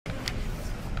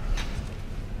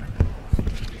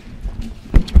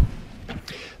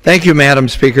Thank you, Madam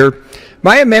Speaker.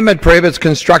 My amendment prohibits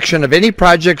construction of any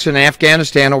projects in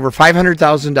Afghanistan over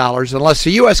 $500,000 unless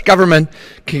the U.S. government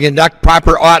can conduct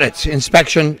proper audits,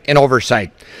 inspection, and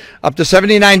oversight. Up to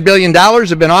 $79 billion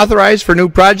have been authorized for new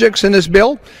projects in this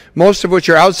bill, most of which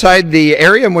are outside the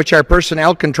area in which our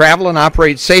personnel can travel and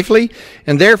operate safely,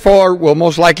 and therefore will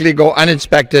most likely go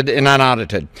uninspected and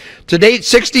unaudited. To date,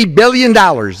 $60 billion of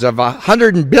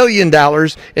 $100 billion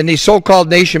in these so-called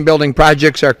nation-building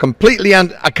projects are completely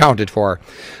unaccounted for.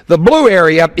 The blue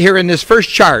area here in this first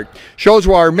chart shows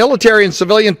where our military and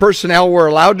civilian personnel were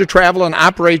allowed to travel and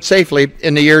operate safely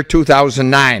in the year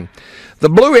 2009. The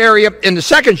blue area in the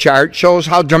second chart shows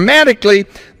how dramatically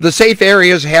the safe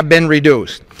areas have been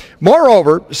reduced.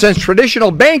 Moreover, since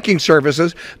traditional banking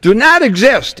services do not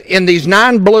exist in these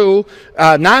non-blue,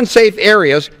 non-safe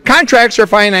areas, contracts are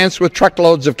financed with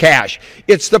truckloads of cash.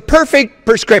 It's the perfect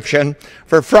prescription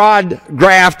for fraud,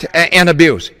 graft, and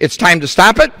abuse. It's time to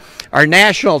stop it. Our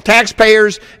national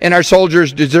taxpayers and our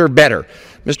soldiers deserve better.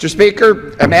 Mr.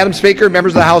 Speaker, Madam Speaker,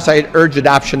 members of the House, I urge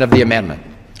adoption of the amendment.